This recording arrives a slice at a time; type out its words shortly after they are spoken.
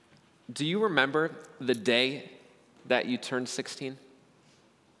Do you remember the day that you turned 16?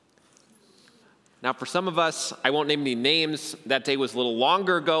 Now, for some of us, I won't name any names. That day was a little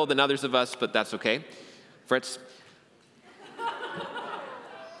longer ago than others of us, but that's okay. Fritz.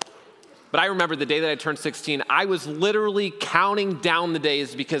 But I remember the day that I turned 16, I was literally counting down the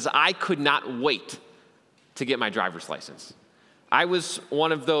days because I could not wait to get my driver's license. I was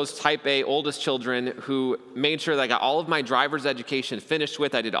one of those type A oldest children who made sure that I got all of my driver's education finished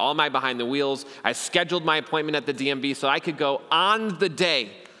with. I did all my behind the wheels. I scheduled my appointment at the DMV so I could go on the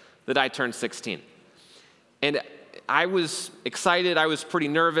day that I turned 16. And I was excited. I was pretty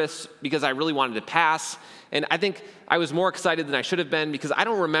nervous because I really wanted to pass. And I think I was more excited than I should have been because I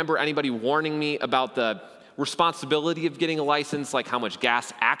don't remember anybody warning me about the responsibility of getting a license, like how much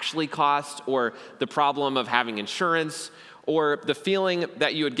gas actually costs, or the problem of having insurance, or the feeling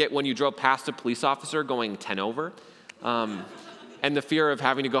that you would get when you drove past a police officer going 10 over, and the fear of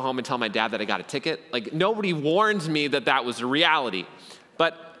having to go home and tell my dad that I got a ticket. Like, nobody warned me that that was a reality.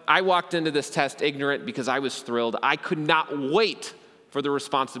 But I walked into this test ignorant because I was thrilled. I could not wait for the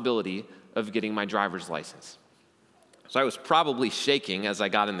responsibility of getting my driver's license. So I was probably shaking as I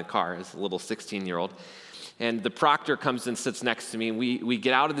got in the car as a little 16-year-old. And the proctor comes and sits next to me, and we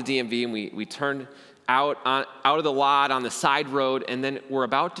get out of the DMV, and we turn out of the lot on the side road, and then we're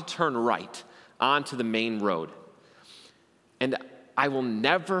about to turn right onto the main road. And I will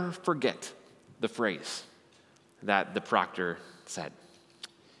never forget the phrase that the proctor said.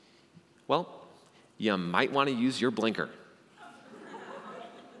 Well, you might want to use your blinker.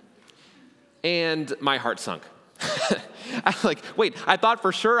 And my heart sunk. I was like, wait, I thought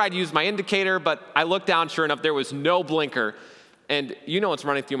for sure I'd use my indicator, but I looked down, sure enough, there was no blinker. And you know what's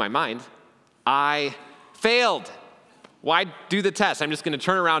running through my mind. I failed. Why do the test? I'm just going to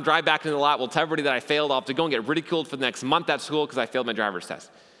turn around, drive back into the lot. We'll tell everybody that I failed. I'll have to go and get ridiculed for the next month at school because I failed my driver's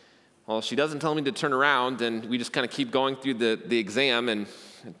test. Well, she doesn't tell me to turn around, and we just kind of keep going through the exam, and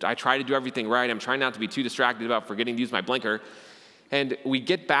I try to do everything right. I'm trying not to be too distracted about forgetting to use my blinker. And we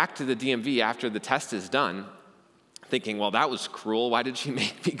get back to the DMV after the test is done, thinking, well, that was cruel. Why did she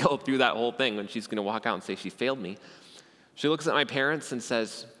make me go through that whole thing when she's going to walk out and say she failed me? She looks at my parents and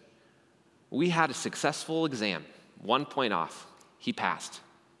says, we had a successful exam, 1 point off. He passed.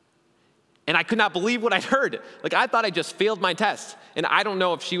 And I could not believe what I'd heard. Like, I thought I just failed my test. And I don't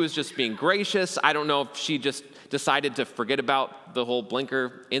know if she was just being gracious. I don't know if she just decided to forget about the whole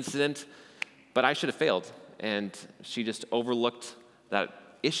blinker incident. But I should have failed. And she just overlooked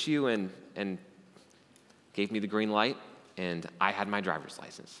that issue and gave me the green light. And I had my driver's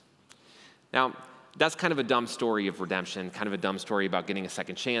license. Now, that's kind of a dumb story of redemption, kind of a dumb story about getting a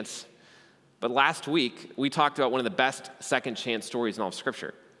second chance. But last week, we talked about one of the best second chance stories in all of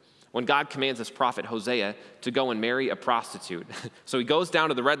Scripture, when God commands his prophet Hosea to go and marry a prostitute. So he goes down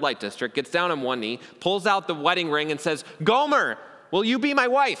to the red light district, gets down on one knee, pulls out the wedding ring and says, Gomer, will you be my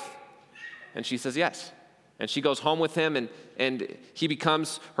wife? And she says yes. And she goes home with him, and he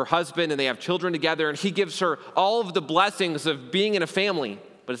becomes her husband, and they have children together, and he gives her all of the blessings of being in a family,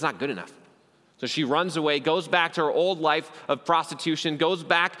 but it's not good enough. So she runs away, goes back to her old life of prostitution, goes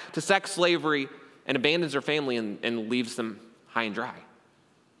back to sex slavery, and abandons her family and leaves them high and dry.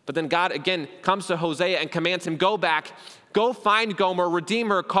 But then God again comes to Hosea and commands him, go back, go find Gomer, redeem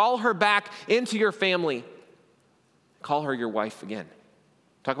her, call her back into your family. Call her your wife again.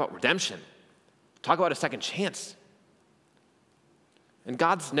 Talk about redemption. Talk about a second chance. And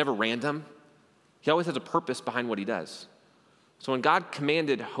God's never random. He always has a purpose behind what he does. So when God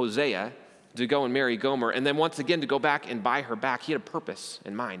commanded Hosea to go and marry Gomer, and then once again to go back and buy her back, he had a purpose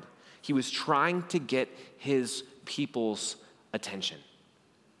in mind. He was trying to get his people's attention.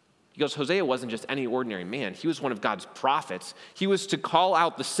 Because Hosea wasn't just any ordinary man. He was one of God's prophets. He was to call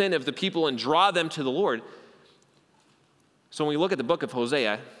out the sin of the people and draw them to the Lord. So when we look at the book of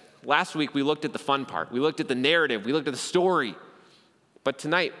Hosea, last week we looked at the fun part. We looked at the narrative. We looked at the story. But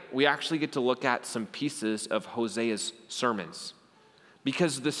tonight we actually get to look at some pieces of Hosea's sermons,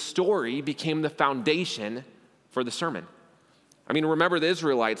 because the story became the foundation for the sermon. I mean, remember the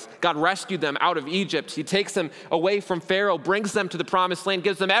Israelites. God rescued them out of Egypt. He takes them away from Pharaoh, brings them to the promised land,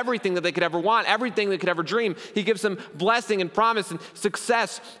 gives them everything that they could ever want, everything they could ever dream. He gives them blessing and promise and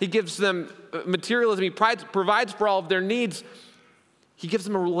success. He gives them materialism. He provides for all of their needs. He gives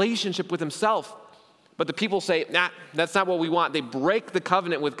them a relationship with himself. But the people say, nah, that's not what we want. They break the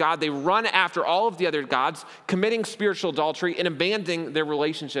covenant with God. They run after all of the other gods, committing spiritual adultery and abandoning their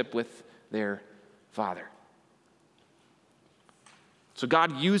relationship with their Father. So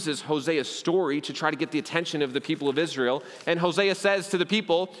God uses Hosea's story to try to get the attention of the people of Israel. And Hosea says to the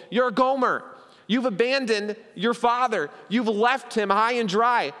people, you're a Gomer. You've abandoned your father. You've left him high and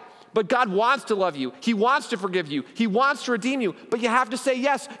dry. But God wants to love you. He wants to forgive you. He wants to redeem you. But you have to say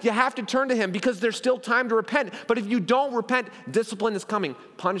yes. You have to turn to him because there's still time to repent. But if you don't repent, discipline is coming.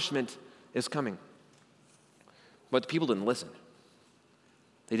 Punishment is coming. But the people didn't listen.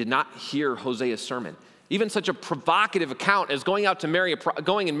 They did not hear Hosea's sermon. Even such a provocative account as going and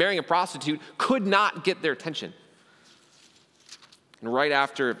marrying a prostitute could not get their attention. And right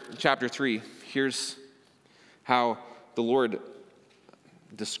after chapter 3, here's how the Lord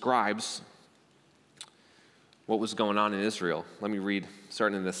describes what was going on in Israel. Let me read,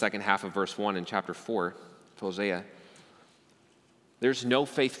 starting in the second half of verse 1 in chapter 4 of Hosea. There's no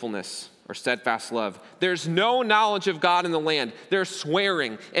faithfulness or steadfast love. There's no knowledge of God in the land. There's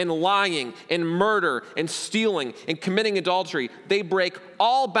swearing and lying and murder and stealing and committing adultery. They break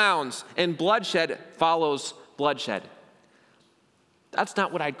all bounds, and bloodshed follows bloodshed. That's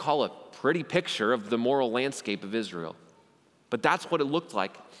not what I'd call a pretty picture of the moral landscape of Israel. But that's what it looked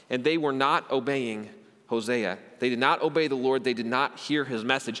like. And they were not obeying Hosea. They did not obey the Lord. They did not hear his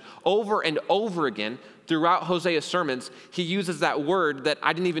message. Over and over again, throughout Hosea's sermons, he uses that word that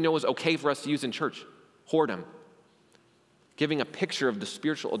I didn't even know was okay for us to use in church, whoredom, giving a picture of the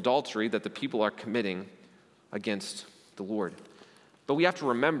spiritual adultery that the people are committing against the Lord. But we have to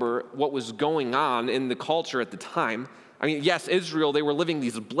remember what was going on in the culture at the time. I mean, yes, Israel, they were living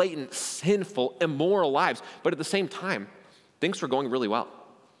these blatant, sinful, immoral lives, but at the same time, things were going really well.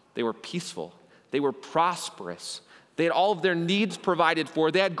 They were peaceful. They were prosperous. They had all of their needs provided for.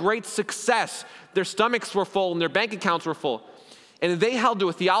 They had great success. Their stomachs were full and their bank accounts were full. And they held to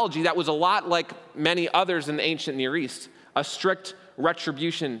a theology that was a lot like many others in the ancient Near East, a strict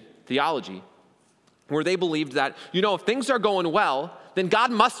retribution theology, where they believed that, if things are going well, then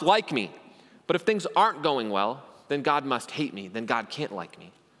God must like me. But if things aren't going well, then God must hate me. Then God can't like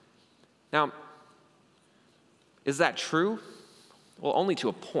me. Now, is that true? Well, only to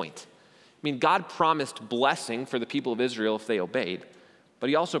a point. I mean, God promised blessing for the people of Israel if they obeyed, but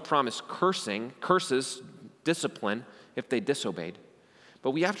he also promised curses, discipline, if they disobeyed.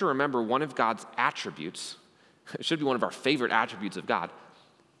 But we have to remember one of God's attributes, it should be one of our favorite attributes of God,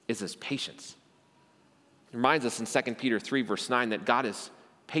 is his patience. It reminds us in 2 Peter 3, verse 9, that God is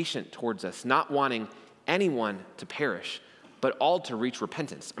patient towards us, not wanting anyone to perish, but all to reach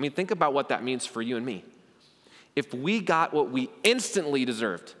repentance. I mean, think about what that means for you and me. If we got what we instantly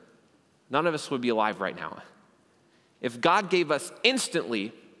deserved, none of us would be alive right now. If God gave us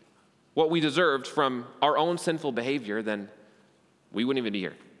instantly what we deserved from our own sinful behavior, then we wouldn't even be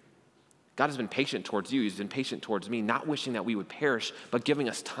here. God has been patient towards you. He's been patient towards me, not wishing that we would perish, but giving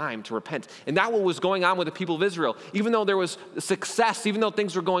us time to repent. And that's what was going on with the people of Israel. Even though there was success, even though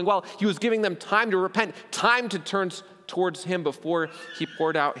things were going well, he was giving them time to repent, time to turn towards him before he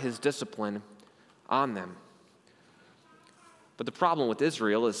poured out his discipline on them. But the problem with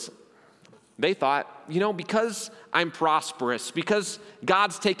Israel is they thought, because I'm prosperous, because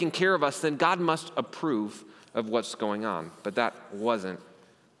God's taking care of us, then God must approve of what's going on. But that wasn't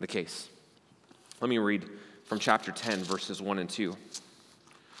the case. Let me read from chapter 10, verses 1 and 2. It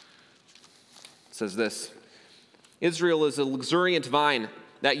says this: Israel is a luxuriant vine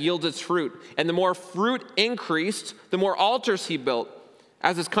that yields its fruit, and the more fruit increased, the more altars he built.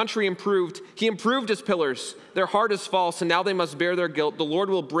 As his country improved, he improved his pillars. Their heart is false, and now they must bear their guilt. The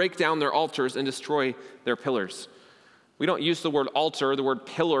Lord will break down their altars and destroy their pillars. We don't use the word altar, the word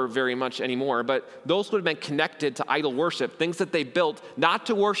pillar very much anymore, but those would have been connected to idol worship, things that they built not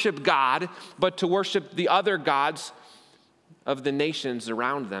to worship God, but to worship the other gods of the nations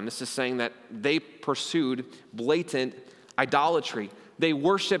around them. This is saying that they pursued blatant idolatry. They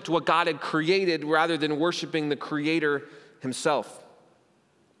worshiped what God had created rather than worshiping the Creator himself.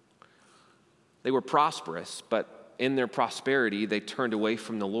 They were prosperous, but in their prosperity, they turned away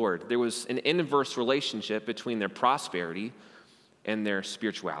from the Lord. There was an inverse relationship between their prosperity and their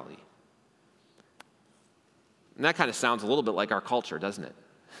spirituality. And that kind of sounds a little bit like our culture, doesn't it?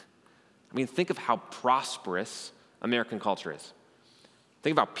 I mean, think of how prosperous American culture is.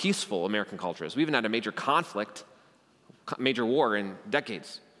 Think of how peaceful American culture is. We haven't had a major conflict, major war in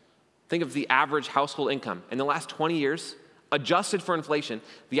decades. Think of the average household income. In the last 20 years, adjusted for inflation,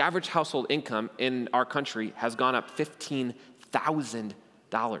 the average household income in our country has gone up $15,000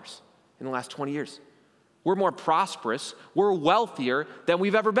 in the last 20 years. We're more prosperous, we're wealthier than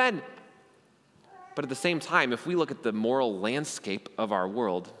we've ever been. But at the same time, if we look at the moral landscape of our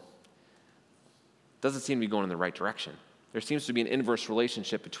world, it doesn't seem to be going in the right direction. There seems to be an inverse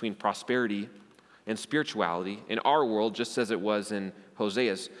relationship between prosperity and spirituality in our world, just as it was in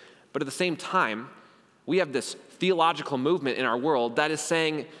Hosea's. But at the same time, we have this theological movement in our world that is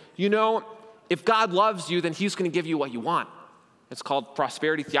saying, if God loves you, then he's going to give you what you want. It's called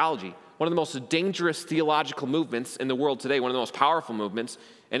prosperity theology, one of the most dangerous theological movements in the world today, one of the most powerful movements,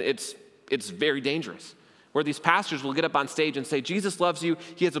 and it's very dangerous, where these pastors will get up on stage and say, Jesus loves you,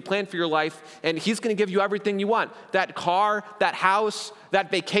 he has a plan for your life, and he's going to give you everything you want. That car, that house, that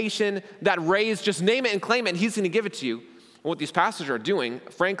vacation, that raise, just name it and claim it, and he's going to give it to you. And what these pastors are doing,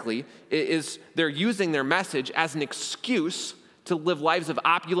 frankly, is they're using their message as an excuse to live lives of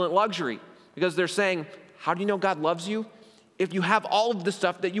opulent luxury, because they're saying, how do you know God loves you? If you have all of the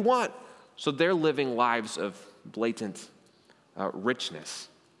stuff that you want. So they're living lives of blatant richness.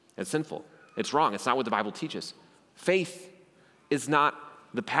 It's sinful. It's wrong. It's not what the Bible teaches. Faith is not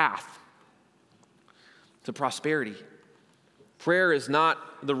the path to prosperity. Prayer is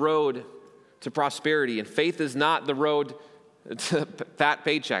not the road to prosperity, and faith is not the road to fat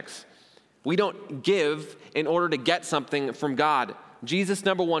paychecks. We don't give in order to get something from God. Jesus'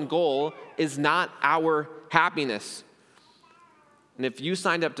 number one goal is not our happiness. And if you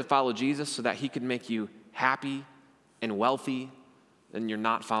signed up to follow Jesus so that he could make you happy and wealthy, then you're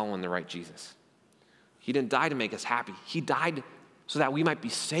not following the right Jesus. He didn't die to make us happy. He died so that we might be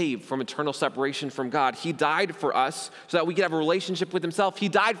saved from eternal separation from God. He died for us so that we could have a relationship with himself. He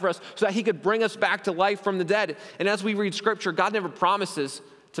died for us so that he could bring us back to life from the dead. And as we read scripture, God never promises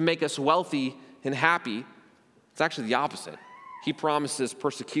to make us wealthy and happy. It's actually the opposite. He promises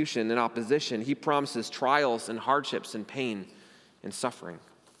persecution and opposition. He promises trials and hardships and pain and suffering.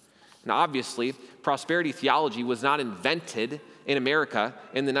 Now, obviously, prosperity theology was not invented in America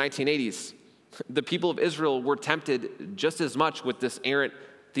in the 1980s. The people of Israel were tempted just as much with this errant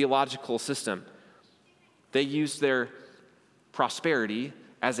theological system. They used their prosperity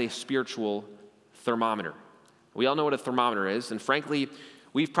as a spiritual thermometer. We all know what a thermometer is, and frankly,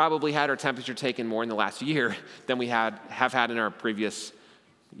 we've probably had our temperature taken more in the last year than we have had in our previous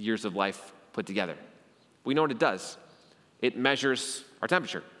years of life put together. We know what it does. It measures our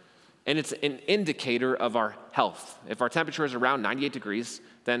temperature, and it's an indicator of our health. If our temperature is around 98 degrees,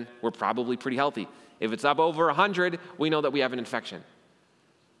 then we're probably pretty healthy. If it's up over 100, we know that we have an infection.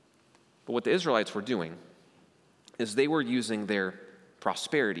 But what the Israelites were doing is they were using their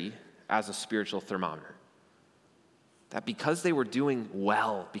prosperity as a spiritual thermometer. That because they were doing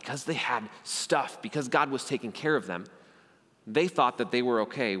well, because they had stuff, because God was taking care of them, they thought that they were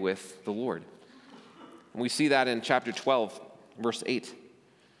okay with the Lord. And we see that in chapter 12, verse 8.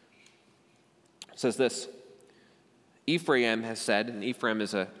 It says this, Ephraim has said, and Ephraim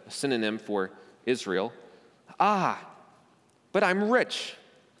is a synonym for Israel, but I'm rich.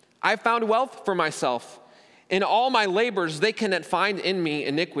 I found wealth for myself. In all my labors, they cannot find in me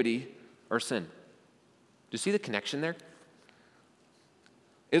iniquity or sin. Do you see the connection there?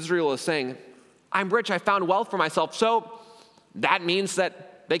 Israel is saying, I'm rich, I found wealth for myself, so that means that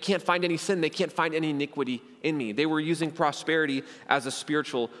they can't find any sin, they can't find any iniquity in me. They were using prosperity as a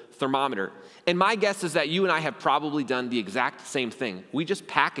spiritual thermometer. And my guess is that you and I have probably done the exact same thing. We just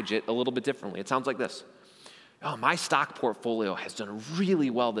package it a little bit differently. It sounds like this. Oh, my stock portfolio has done really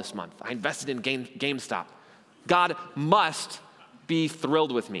well this month. I invested in GameStop. God must be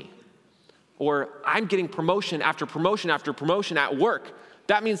thrilled with me. Or I'm getting promotion after promotion after promotion at work.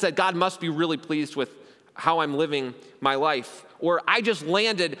 That means that God must be really pleased with how I'm living my life. Or I just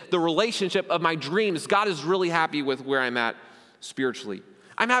landed the relationship of my dreams. God is really happy with where I'm at spiritually.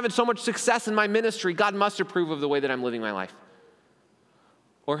 I'm having so much success in my ministry. God must approve of the way that I'm living my life.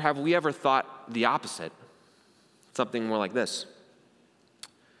 Or have we ever thought the opposite? Something more like this.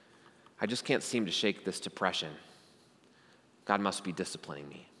 I just can't seem to shake this depression. God must be disciplining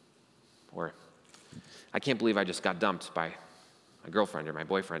me. Or I can't believe I just got dumped by my girlfriend or my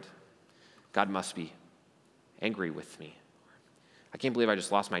boyfriend. God must be angry with me. I can't believe I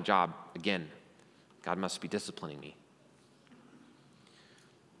just lost my job again. God must be disciplining me.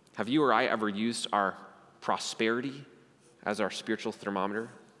 Have you or I ever used our prosperity as our spiritual thermometer?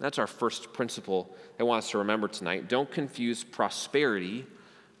 That's our first principle I want us to remember tonight. Don't confuse prosperity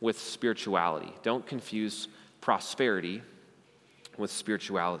with spirituality. Don't confuse prosperity with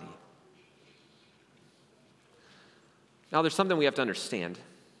spirituality. Now, there's something we have to understand.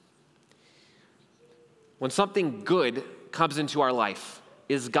 When something good comes into our life,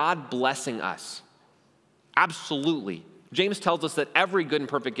 is God blessing us? Absolutely. James tells us that every good and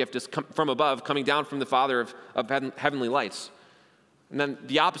perfect gift is from above, coming down from the Father of heavenly lights. And then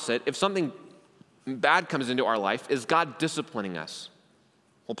the opposite, if something bad comes into our life, is God disciplining us?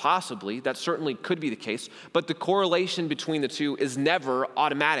 Well, possibly, that certainly could be the case, but the correlation between the two is never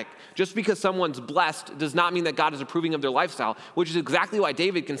automatic. Just because someone's blessed does not mean that God is approving of their lifestyle, which is exactly why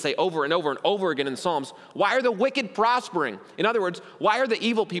David can say over and over and over again in the Psalms, why are the wicked prospering? In other words, why are the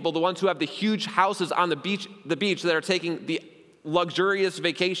evil people the ones who have the huge houses on the beach that are taking the luxurious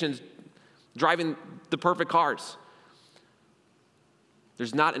vacations, driving the perfect cars.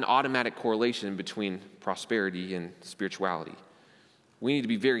 There's not an automatic correlation between prosperity and spirituality. We need to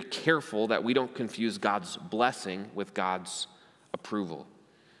be very careful that we don't confuse God's blessing with God's approval.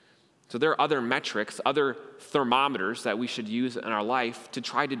 So there are other metrics, other thermometers that we should use in our life to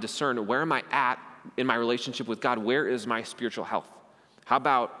try to discern, where am I at in my relationship with God? Where is my spiritual health? How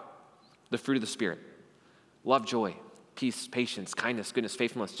about the fruit of the Spirit? Love, joy, peace, patience, kindness, goodness,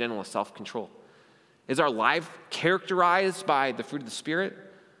 faithfulness, gentleness, self-control. Is our life characterized by the fruit of the Spirit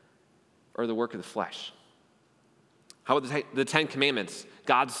or the work of the flesh? How about the Ten Commandments,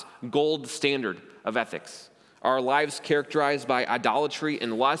 God's gold standard of ethics? Are our lives characterized by idolatry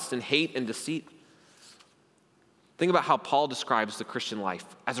and lust and hate and deceit? Think about how Paul describes the Christian life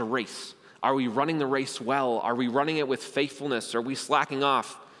as a race. Are we running the race well? Are we running it with faithfulness? Are we slacking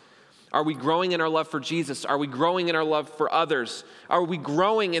off? Are we growing in our love for Jesus? Are we growing in our love for others? Are we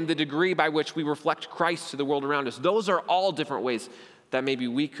growing in the degree by which we reflect Christ to the world around us? Those are all different ways that maybe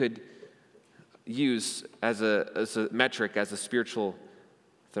we could use as a metric, as a spiritual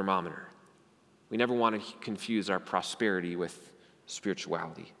thermometer. We never want to confuse our prosperity with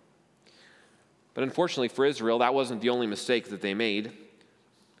spirituality. But unfortunately for Israel, that wasn't the only mistake that they made.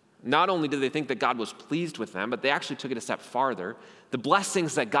 Not only did they think that God was pleased with them, but they actually took it a step farther. The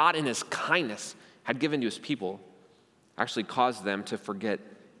blessings that God in his kindness had given to his people actually caused them to forget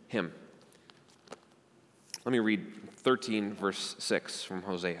him. Let me read 13 verse 6 from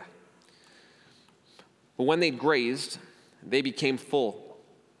Hosea. But when they grazed, they became full.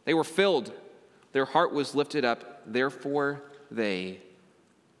 They were filled. Their heart was lifted up. Therefore, they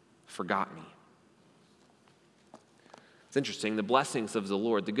forgot me. It's interesting. The blessings of the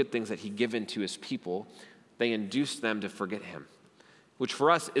Lord, the good things that he given to his people, they induced them to forget him, which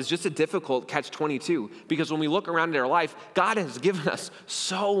for us is just a difficult catch-22, because when we look around at our life, God has given us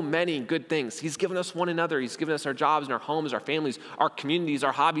so many good things. He's given us one another. He's given us our jobs and our homes, our families, our communities,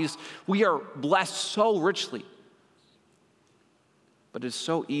 our hobbies. We are blessed so richly. But it's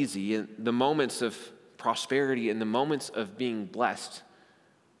so easy in the moments of prosperity, in the moments of being blessed,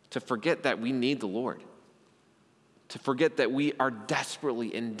 to forget that we need the Lord, to forget that we are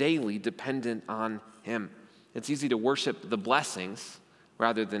desperately and daily dependent on him. It's easy to worship the blessings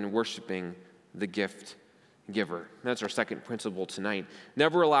rather than worshiping the gift giver. That's our second principle tonight.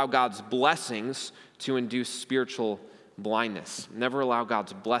 Never allow God's blessings to induce spiritual blindness. Never allow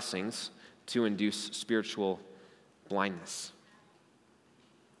God's blessings to induce spiritual blindness.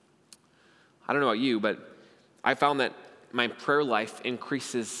 I don't know about you, but I found that my prayer life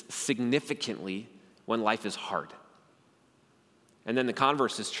increases significantly when life is hard. And then the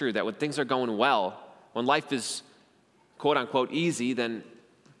converse is true, that when things are going well, when life is quote unquote easy, then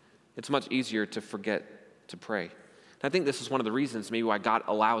it's much easier to forget to pray. And I think this is one of the reasons maybe why God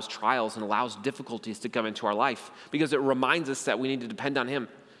allows trials and allows difficulties to come into our life, because it reminds us that we need to depend on him.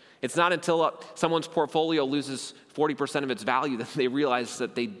 It's not until someone's portfolio loses 40% of its value that they realize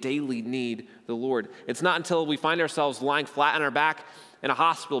that they daily need the Lord. It's not until we find ourselves lying flat on our back in a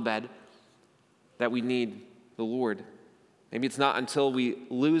hospital bed that we need the Lord. Maybe it's not until we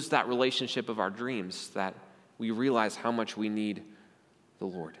lose that relationship of our dreams that we realize how much we need the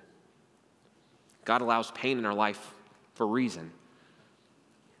Lord. God allows pain in our life for a reason.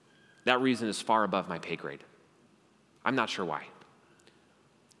 That reason is far above my pay grade. I'm not sure why.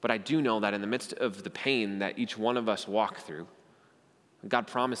 But I do know that in the midst of the pain that each one of us walk through, God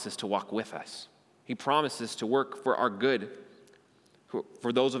promises to walk with us. He promises to work for our good,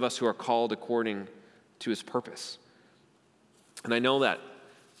 for those of us who are called according to his purpose. And I know that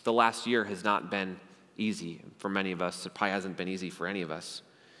the last year has not been easy for many of us. It probably hasn't been easy for any of us.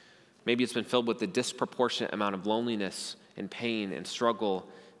 Maybe it's been filled with a disproportionate amount of loneliness and pain and struggle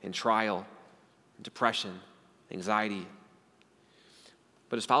and trial, and depression, anxiety.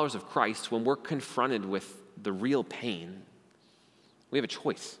 But as followers of Christ, when we're confronted with the real pain, we have a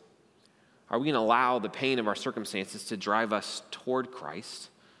choice. Are we going to allow the pain of our circumstances to drive us toward Christ,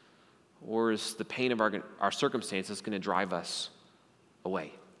 or is the pain of our circumstances going to drive us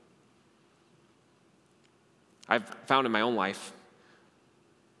away? I've found in my own life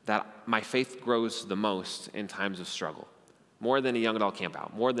that my faith grows the most in times of struggle. More than a young adult camp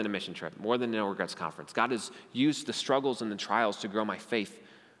out, more than a mission trip, more than a no regrets conference. God has used the struggles and the trials to grow my faith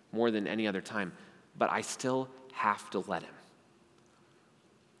more than any other time. But I still have to let him.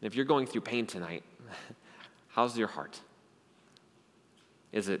 If you're going through pain tonight, how's your heart?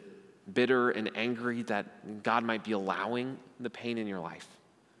 Is it bitter and angry that God might be allowing the pain in your life?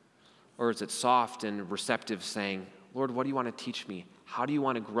 Or is it soft and receptive, saying, Lord, what do you want to teach me? How do you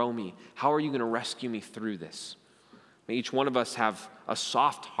want to grow me? How are you going to rescue me through this? May each one of us have a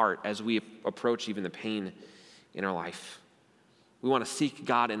soft heart as we approach even the pain in our life. We want to seek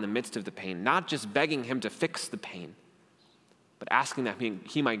God in the midst of the pain, not just begging him to fix the pain, but asking that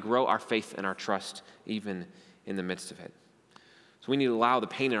he might grow our faith and our trust even in the midst of it. So we need to allow the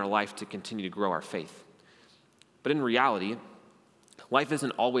pain in our life to continue to grow our faith. But in reality, life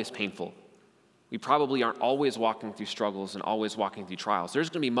isn't always painful. We probably aren't always walking through struggles and always walking through trials. There's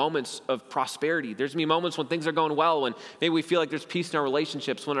going to be moments of prosperity. There's going to be moments when things are going well, when maybe we feel like there's peace in our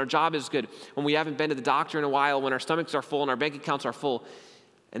relationships, when our job is good, when we haven't been to the doctor in a while, when our stomachs are full and our bank accounts are full.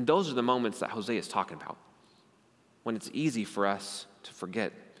 And those are the moments that Hosea is talking about, when it's easy for us to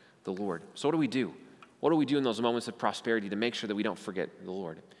forget the Lord. So what do we do? What do we do in those moments of prosperity to make sure that we don't forget the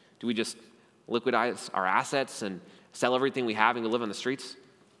Lord? Do we just liquidize our assets and sell everything we have and go live on the streets?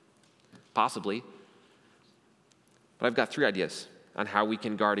 Possibly. But I've got 3 ideas on how we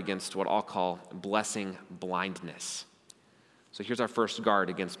can guard against what I'll call blessing blindness. So here's our first guard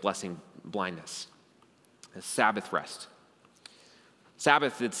against blessing blindness: Sabbath rest.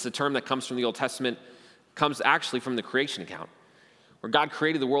 Sabbath, it's a term that comes from the Old Testament, comes actually from the creation account, where God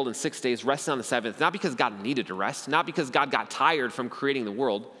created the world in 6 days, rested on the seventh, not because God needed to rest, not because God got tired from creating the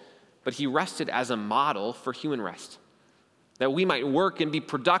world, but he rested as a model for human rest, that we might work and be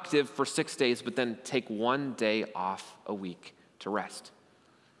productive for 6 days, but then take 1 day off a week to rest.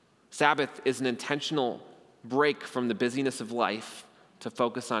 Sabbath is an intentional break from the busyness of life to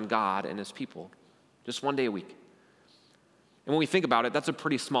focus on God and his people, just 1 day a week. And when we think about it, that's a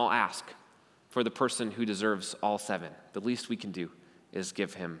pretty small ask for the person who deserves all 7. The least we can do is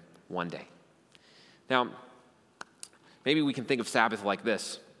give him 1 day. Now, maybe we can think of Sabbath like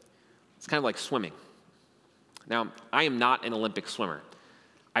this. It's kind of like swimming. Now, I am not an Olympic swimmer.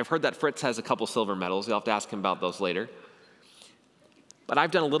 I've heard that Fritz has a couple silver medals. You'll have to ask him about those later. But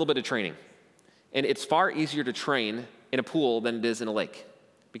I've done a little bit of training. And it's far easier to train in a pool than it is in a lake.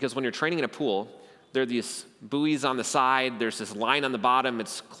 Because when you're training in a pool, there are these buoys on the side, there's this line on the bottom,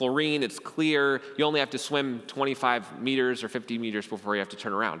 it's chlorine, it's clear, you only have to swim 25 meters or 50 meters before you have to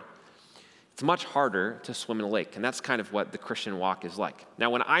turn around. It's much harder to swim in a lake, and that's kind of what the Christian walk is like. Now,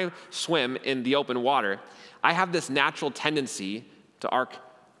 when I swim in the open water, I have this natural tendency to arc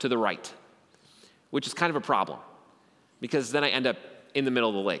to the right, which is kind of a problem, because then I end up in the middle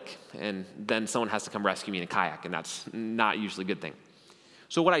of the lake, and then someone has to come rescue me in a kayak, and that's not usually a good thing.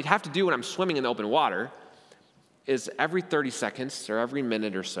 So what I have to do when I'm swimming in the open water is every 30 seconds or every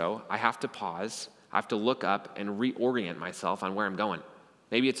minute or so, I have to pause, I have to look up and reorient myself on where I'm going.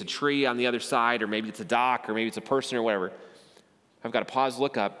 Maybe it's a tree on the other side, or maybe it's a dock, or maybe it's a person or whatever. I've got to pause,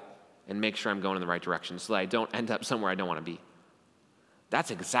 look up, and make sure I'm going in the right direction so that I don't end up somewhere I don't want to be.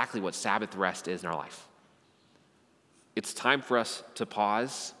 That's exactly what Sabbath rest is in our life. It's time for us to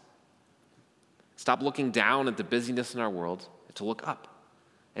pause, stop looking down at the busyness in our world, and to look up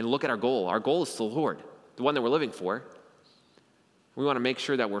and look at our goal. Our goal is the Lord, the one that we're living for. We want to make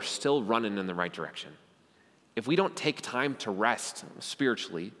sure that we're still running in the right direction. If we don't take time to rest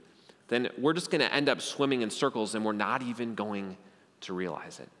spiritually, then we're just going to end up swimming in circles and we're not even going to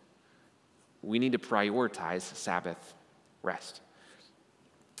realize it. We need to prioritize Sabbath rest.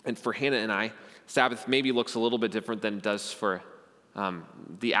 And for Hannah and I, Sabbath maybe looks a little bit different than it does for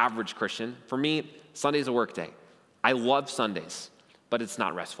the average Christian. For me, Sunday's a work day. I love Sundays, but it's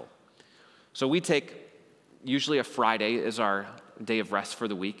not restful. So we take usually a Friday as our day of rest for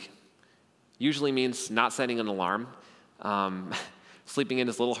the week. Usually means not setting an alarm. Sleeping in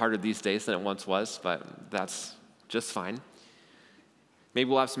is a little harder these days than it once was, but that's just fine. Maybe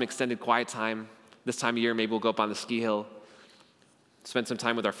we'll have some extended quiet time. This time of year, maybe we'll go up on the ski hill, spend some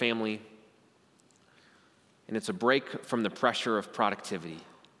time with our family. And it's a break from the pressure of productivity,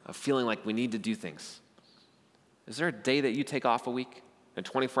 of feeling like we need to do things. Is there a day that you take off a week, a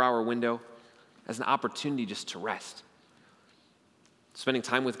 24-hour window, as an opportunity just to rest? Spending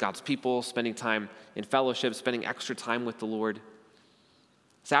time with God's people, spending time in fellowship, spending extra time with the Lord.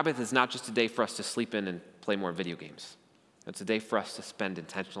 Sabbath is not just a day for us to sleep in and play more video games. It's a day for us to spend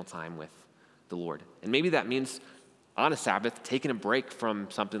intentional time with the Lord. And maybe that means on a Sabbath, taking a break from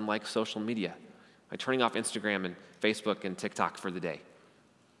something like social media, like turning off Instagram and Facebook and TikTok for the day.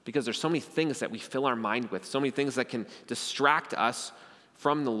 Because there's so many things that we fill our mind with, so many things that can distract us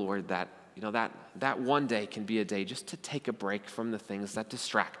from the Lord that, that one day can be a day just to take a break from the things that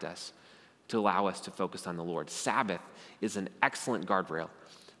distract us to allow us to focus on the Lord. Sabbath is an excellent guardrail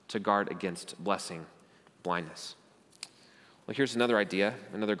to guard against blessing blindness. Well, here's another idea,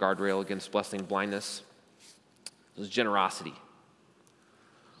 another guardrail against blessing blindness is generosity.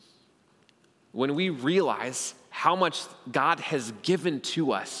 When we realize how much God has given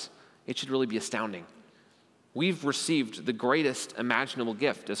to us, it should really be astounding. We've received the greatest imaginable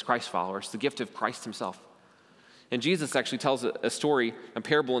gift as Christ followers, the gift of Christ himself. And Jesus actually tells a story, a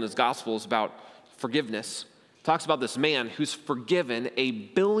parable in his Gospels about forgiveness. He talks about this man who's forgiven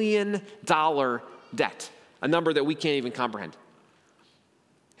 $1 billion debt, a number that we can't even comprehend.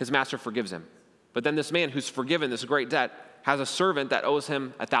 His master forgives him. But then this man who's forgiven this great debt has a servant that owes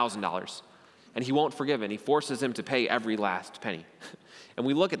him $1,000. And he won't forgive, and he forces him to pay every last penny. And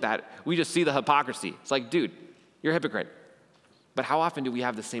we look at that, we just see the hypocrisy. It's like, dude, you're a hypocrite. But how often do we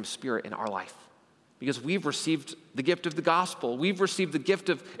have the same spirit in our life? Because we've received the gift of the gospel. We've received the gift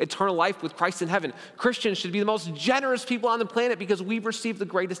of eternal life with Christ in heaven. Christians should be the most generous people on the planet because we've received the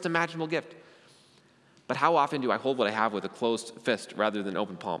greatest imaginable gift. But how often do I hold what I have with a closed fist rather than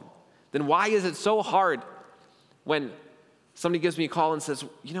open palm? Then why is it so hard when somebody gives me a call and says,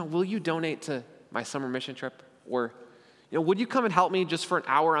 will you donate to my summer mission trip? Or, would you come and help me just for an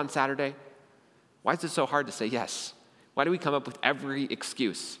hour on Saturday? Why is it so hard to say yes? Why do we come up with every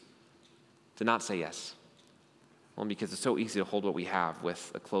excuse to not say yes? Well, because it's so easy to hold what we have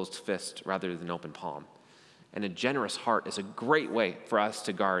with a closed fist rather than open palm. And a generous heart is a great way for us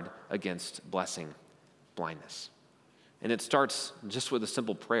to guard against blessing blindness. And it starts just with a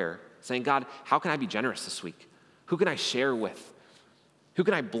simple prayer, saying, God, how can I be generous this week? Who can I share with? Who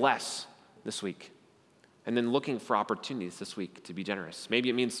can I bless this week? And then looking for opportunities this week to be generous. Maybe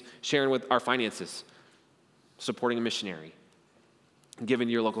it means sharing with our finances, supporting a missionary, giving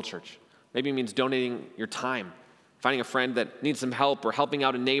to your local church. Maybe it means donating your time, finding a friend that needs some help, or helping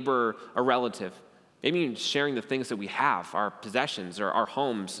out a neighbor or a relative. Maybe even sharing the things that we have, our possessions or our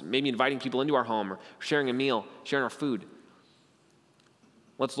homes, maybe inviting people into our home or sharing a meal, sharing our food.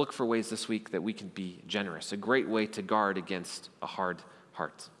 Let's look for ways this week that we can be generous, a great way to guard against a hard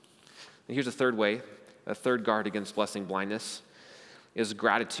heart. And here's a third way, a third guard against blessing blindness is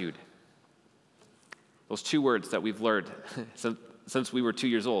gratitude. Those two words that we've learned since we were 2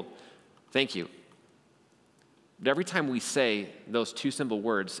 years old. Thank you. But every time we say those two simple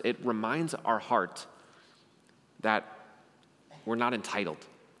words, it reminds our heart that we're not entitled.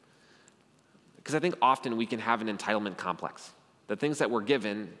 Because I think often we can have an entitlement complex. The things that we're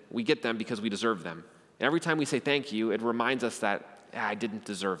given, we get them because we deserve them. And every time we say thank you, it reminds us that I didn't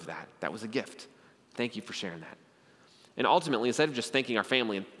deserve that. That was a gift. Thank you for sharing that. And ultimately, instead of just thanking our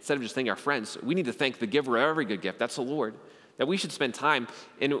family, instead of just thanking our friends, we need to thank the giver of every good gift. That's the Lord. That we should spend time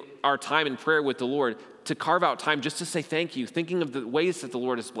in our time in prayer with the Lord to carve out time just to say thank you, thinking of the ways that the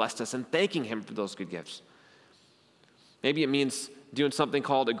Lord has blessed us and thanking him for those good gifts. Maybe it means doing something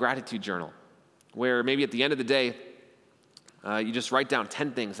called a gratitude journal, where maybe at the end of the day, you just write down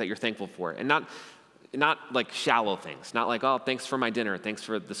 10 things that you're thankful for, and not like shallow things, not like, oh, thanks for my dinner, thanks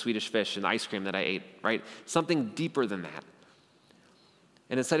for the Swedish fish and the ice cream that I ate, right? Something deeper than that.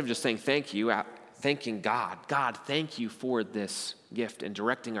 And instead of just saying thank you, thanking God, thank you for this gift, and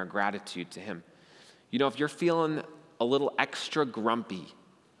directing our gratitude to him. If you're feeling a little extra grumpy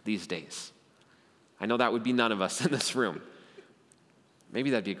these days, I know that would be none of us in this room.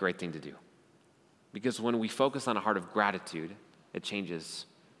 Maybe that'd be a great thing to do. Because when we focus on a heart of gratitude, it changes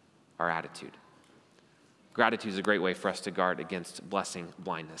our attitude. Gratitude is a great way for us to guard against blessing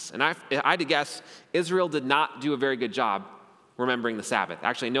blindness. And I had to guess, Israel did not do a very good job remembering the Sabbath.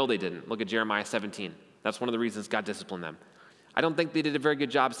 Actually, no, they didn't. Look at Jeremiah 17. That's one of the reasons God disciplined them. I don't think they did a very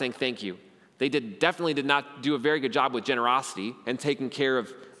good job saying thank you. They definitely did not do a very good job with generosity and taking care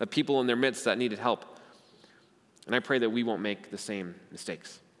of the people in their midst that needed help. And I pray that we won't make the same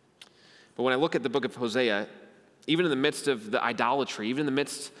mistakes. But when I look at the book of Hosea, even in the midst of the idolatry, even in the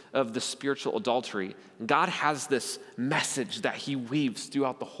midst of the spiritual adultery, God has this message that he weaves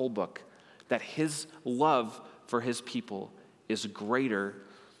throughout the whole book, that his love for his people is greater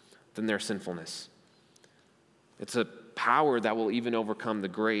than their sinfulness. It's a power that will even overcome the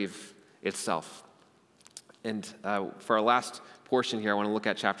grave itself. And for our last portion here, I want to look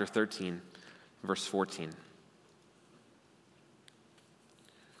at chapter 13, verse 14.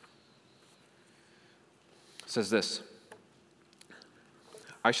 It says this,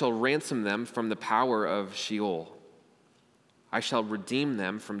 I shall ransom them from the power of Sheol. I shall redeem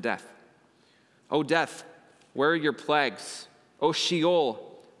them from death. O death, where are your plagues? O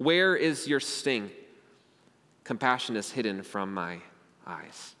Sheol, where is your sting? Compassion is hidden from my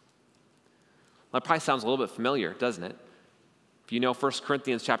eyes. That probably sounds a little bit familiar, doesn't it? If you know 1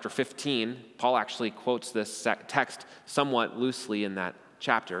 Corinthians chapter 15, Paul actually quotes this text somewhat loosely in that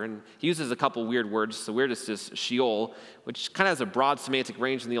chapter, and he uses a couple weird words. The weirdest is Sheol, which kind of has a broad semantic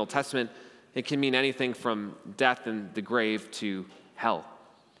range in the Old Testament. It can mean anything from death and the grave to hell.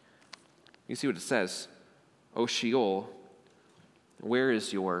 You see what it says. O Sheol, where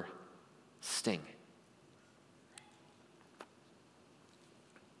is your sting?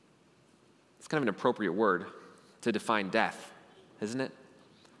 kind of an appropriate word to define death, isn't it?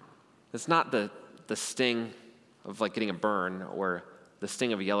 It's not the sting of like getting a burn or the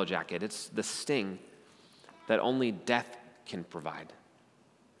sting of a yellow jacket. It's the sting that only death can provide.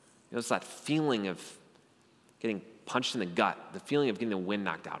 It's that feeling of getting punched in the gut, the feeling of getting the wind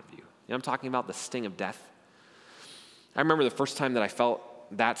knocked out of you. You know what I'm talking about? The sting of death. I remember the first time that I felt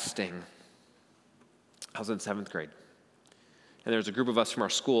that sting. I was in 7th grade. And there was a group of us from our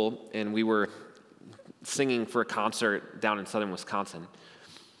school, and we were singing for a concert down in southern Wisconsin.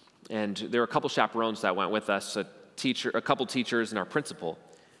 And there were a couple chaperones that went with us, a couple teachers, and our principal.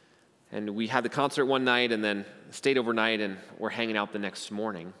 And we had the concert one night and then stayed overnight, and we're hanging out the next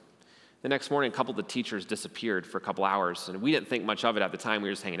morning. The next morning, a couple of the teachers disappeared for a couple hours, and we didn't think much of it at the time. We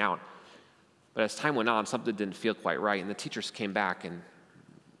were just hanging out. But as time went on, something didn't feel quite right, and the teachers came back, and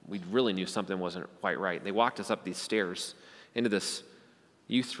we really knew something wasn't quite right. They walked us up these stairs into this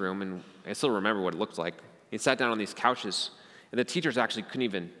youth room, and I still remember what it looked like. They sat down on these couches, and the teachers actually couldn't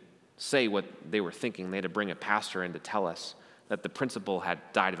even say what they were thinking. They had to bring a pastor in to tell us that the principal had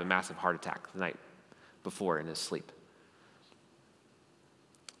died of a massive heart attack the night before in his sleep.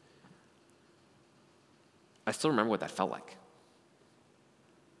 I still remember what that felt like.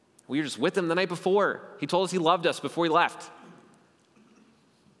 We were just with him the night before. He told us he loved us before he left.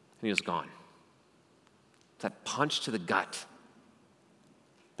 And he was gone. It's that punch to the gut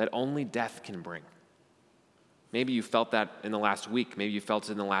that only death can bring. Maybe you felt that in the last week. Maybe you felt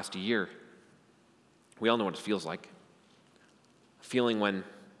it in the last year. We all know what it feels like. A feeling when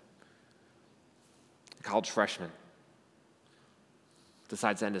a college freshman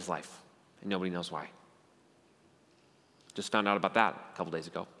decides to end his life, and nobody knows why. Just found out about that a couple days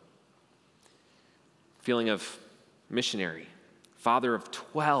ago. Feeling of missionary, father of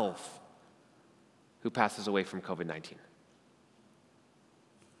 12, who passes away from COVID-19.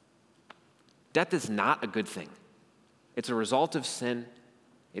 Death is not a good thing. It's a result of sin.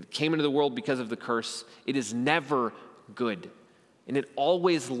 It came into the world because of the curse. It is never good. And it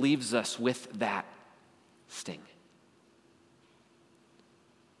always leaves us with that sting.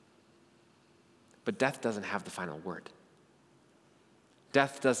 But death doesn't have the final word.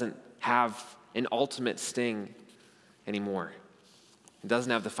 Death doesn't have an ultimate sting anymore. It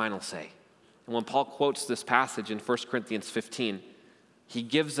doesn't have the final say. And when Paul quotes this passage in 1 Corinthians 15, he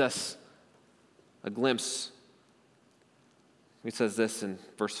gives us a glimpse. He says this in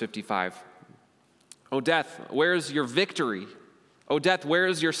verse 55. O death, where is your victory? O death, where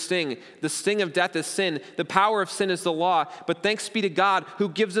is your sting? The sting of death is sin. The power of sin is the law. But thanks be to God who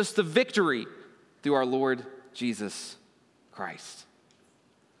gives us the victory through our Lord Jesus Christ.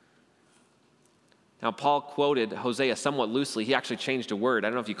 Now, Paul quoted Hosea somewhat loosely. He actually changed a word. I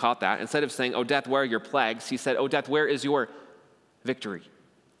don't know if you caught that. Instead of saying, "O death, where are your plagues?" he said, "O death, where is your victory?"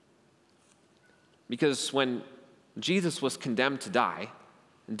 Because when Jesus was condemned to die,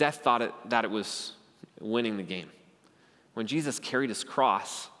 death thought that it was winning the game. When Jesus carried his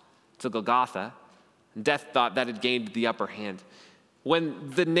cross to Golgotha, death thought that it gained the upper hand.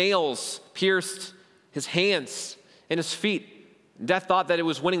 When the nails pierced his hands and his feet, death thought that it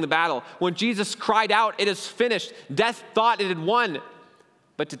was winning the battle. When Jesus cried out, "It is finished," death thought it had won.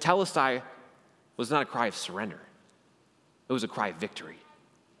 But tetelestai was not a cry of surrender. It was a cry of victory.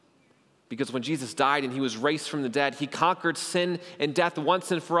 Because when Jesus died and he was raised from the dead, he conquered sin and death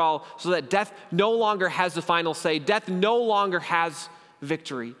once and for all, so that death no longer has the final say. Death no longer has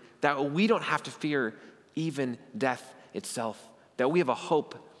victory. That we don't have to fear even death itself. That we have a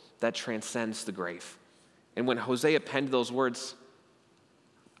hope that transcends the grave. And when Hosea penned those words,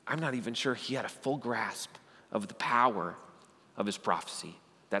 I'm not even sure he had a full grasp of the power of his prophecy.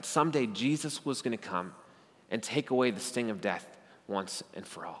 That someday Jesus was going to come and take away the sting of death once and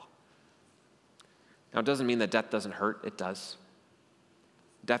for all. Now, it doesn't mean that death doesn't hurt. It does.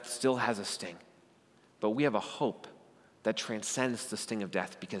 Death still has a sting. But we have a hope that transcends the sting of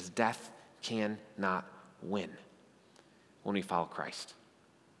death, because death cannot win when we follow Christ.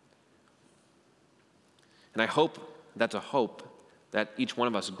 And I hope that's a hope that each one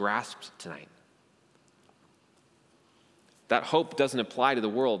of us grasped tonight. That hope doesn't apply to the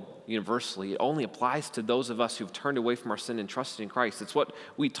world universally. It only applies to those of us who've turned away from our sin and trusted in Christ. It's what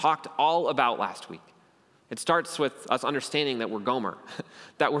we talked all about last week. It starts with us understanding that we're Gomer,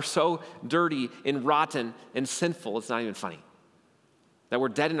 that we're so dirty and rotten and sinful, it's not even funny. That we're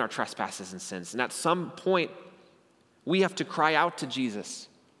dead in our trespasses and sins. And at some point, we have to cry out to Jesus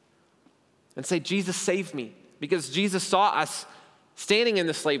and say, "Jesus, save me." Because Jesus saw us standing in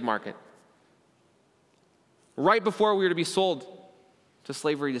the slave market right before we were to be sold to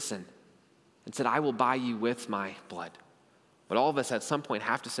slavery to sin, and said, "I will buy you with my blood. But all of us at some point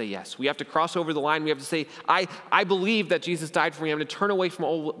have to say yes. We have to cross over the line. We have to say, I believe that Jesus died for me. I'm going to turn away from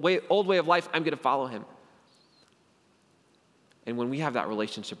old way of life. I'm going to follow him. And when we have that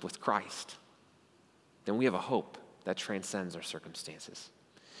relationship with Christ, then we have a hope that transcends our circumstances.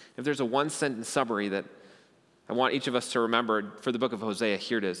 If there's a one-sentence summary that I want each of us to remember for the book of Hosea,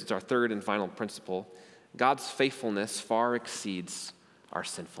 here it is. It's our third and final principle. God's faithfulness far exceeds our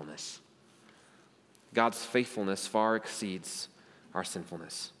sinfulness. God's faithfulness far exceeds our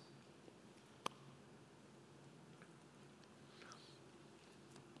sinfulness.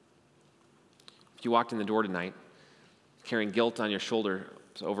 If you walked in the door tonight carrying guilt on your shoulder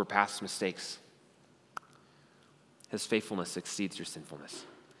over past mistakes, his faithfulness exceeds your sinfulness.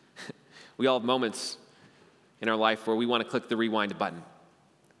 We all have moments in our life where we want to click the rewind button.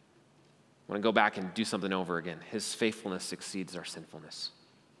 Want to go back and do something over again. His faithfulness exceeds our sinfulness.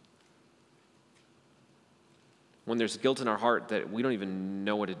 When there's guilt in our heart that we don't even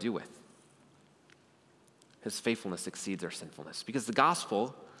know what to do with, his faithfulness exceeds our sinfulness. Because the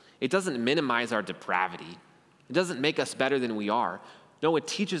gospel, it doesn't minimize our depravity. It doesn't make us better than we are. No, it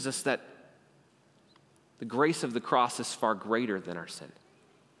teaches us that the grace of the cross is far greater than our sin.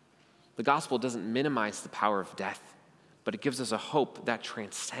 The gospel doesn't minimize the power of death, but it gives us a hope that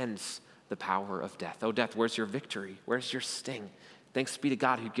transcends the power of death. Oh, death, where's your victory? Where's your sting? Thanks be to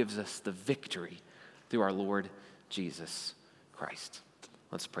God who gives us the victory through our Lord Jesus Christ.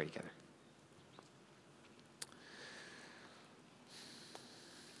 Let's pray together.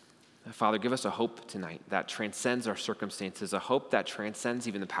 Father, give us a hope tonight that transcends our circumstances, a hope that transcends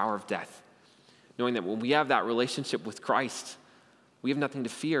even the power of death, knowing that when we have that relationship with Christ, we have nothing to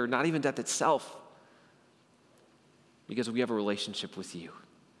fear, not even death itself, because we have a relationship with you.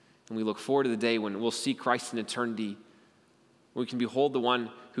 And we look forward to the day when we'll see Christ in eternity, when we can behold the one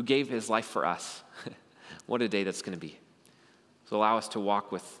who gave his life for us. What a day that's going to be. So allow us to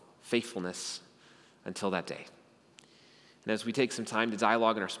walk with faithfulness until that day. And as we take some time to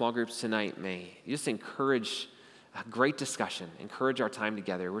dialogue in our small groups tonight, may you just encourage a great discussion, encourage our time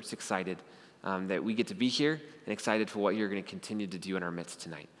together. We're just excited that we get to be here and excited for what you're going to continue to do in our midst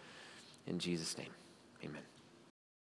tonight. In Jesus' name, amen.